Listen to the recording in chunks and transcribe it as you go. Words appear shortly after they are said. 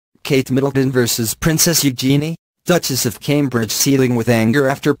Kate Middleton vs. Princess Eugenie, Duchess of Cambridge seething with anger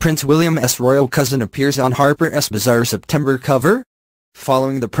after Prince William's royal cousin appears on Harper's Bazaar September cover?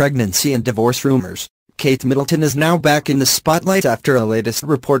 Following the pregnancy and divorce rumors, Kate Middleton is now back in the spotlight after a latest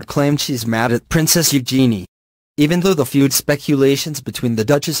report claimed she's mad at Princess Eugenie. Even though the feud speculations between the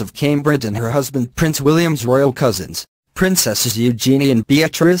Duchess of Cambridge and her husband Prince William's royal cousins, Princesses Eugenie and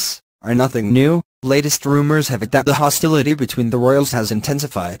Beatrice, are nothing new, latest rumors have it that the hostility between the royals has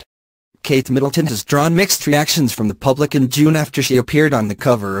intensified. Kate Middleton has drawn mixed reactions from the public in June after she appeared on the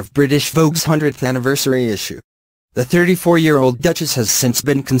cover of British Vogue's 100th anniversary issue. The 34-year-old Duchess has since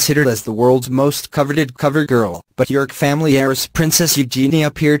been considered as the world's most coveted cover girl, but York family heiress Princess Eugenie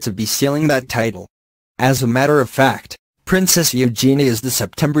appeared to be stealing that title. As a matter of fact, Princess Eugenie is the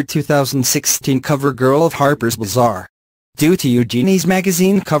September 2016 cover girl of Harper's Bazaar. Due to Eugenie's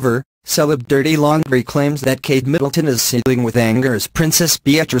magazine cover, celeb Dirty Laundry claims that Kate Middleton is seething with anger as Princess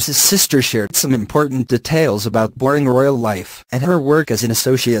Beatrice's sister shared some important details about boring royal life and her work as an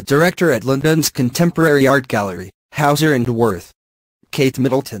associate director at London's contemporary art gallery, Hauser and Wirth. Kate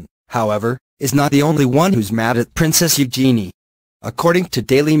Middleton, however, is not the only one who's mad at Princess Eugenie. According to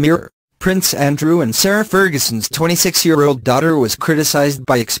Daily Mirror, Prince Andrew and Sarah Ferguson's 26-year-old daughter was criticized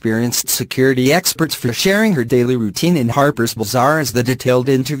by experienced security experts for sharing her daily routine in Harper's Bazaar as the detailed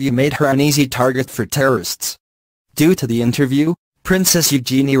interview made her an easy target for terrorists. Due to the interview, Princess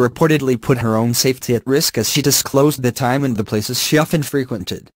Eugenie reportedly put her own safety at risk as she disclosed the time and the places she often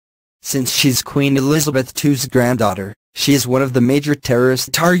frequented. Since she's Queen Elizabeth II's granddaughter, she is one of the major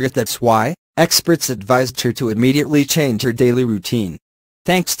terrorist targets. That's why experts advised her to immediately change her daily routine.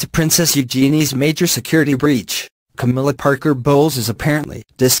 Thanks to Princess Eugenie's major security breach, Camilla Parker Bowles is apparently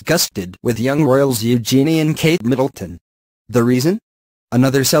disgusted with young royals Eugenie and Kate Middleton. The reason?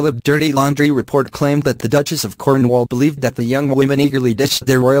 Another celeb Dirty Laundry report claimed that the Duchess of Cornwall believed that the young women eagerly ditched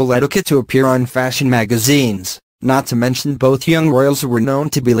their royal etiquette to appear on fashion magazines, not to mention both young royals were known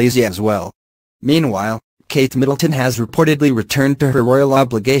to be lazy as well. Meanwhile, Kate Middleton has reportedly returned to her royal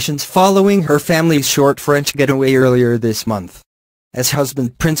obligations following her family's short French getaway earlier this month. As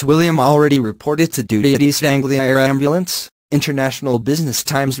husband Prince William already reported to duty at East Anglia Air Ambulance, International Business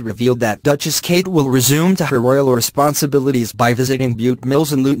Times revealed that Duchess Kate will resume to her royal responsibilities by visiting Bute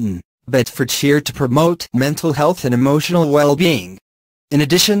Mills in Luton, Bedfordshire to promote mental health and emotional well-being. In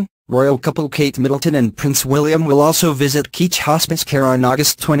addition, royal couple Kate Middleton and Prince William will also visit Keach Hospice Care on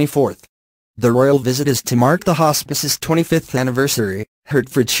August 24th. The royal visit is to mark the hospice's 25th anniversary,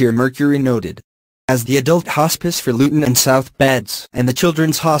 Hertfordshire Mercury noted. As the adult hospice for Luton and South Beds and the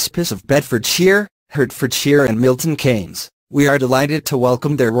children's hospice of Bedfordshire, Hertfordshire and Milton Keynes, we are delighted to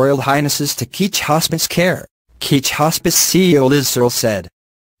welcome their Royal Highnesses to Keach Hospice Care, Keach Hospice CEO Liz Searle said.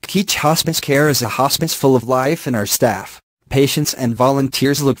 Keach Hospice Care is a hospice full of life and our staff, patients and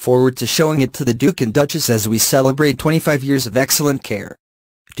volunteers look forward to showing it to the Duke and Duchess as we celebrate 25 years of excellent care.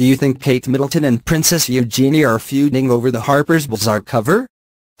 Do you think Kate Middleton and Princess Eugenie are feuding over the Harper's Bazaar cover?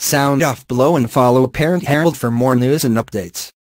 Sound off below and follow Apparent Herald for more news and updates.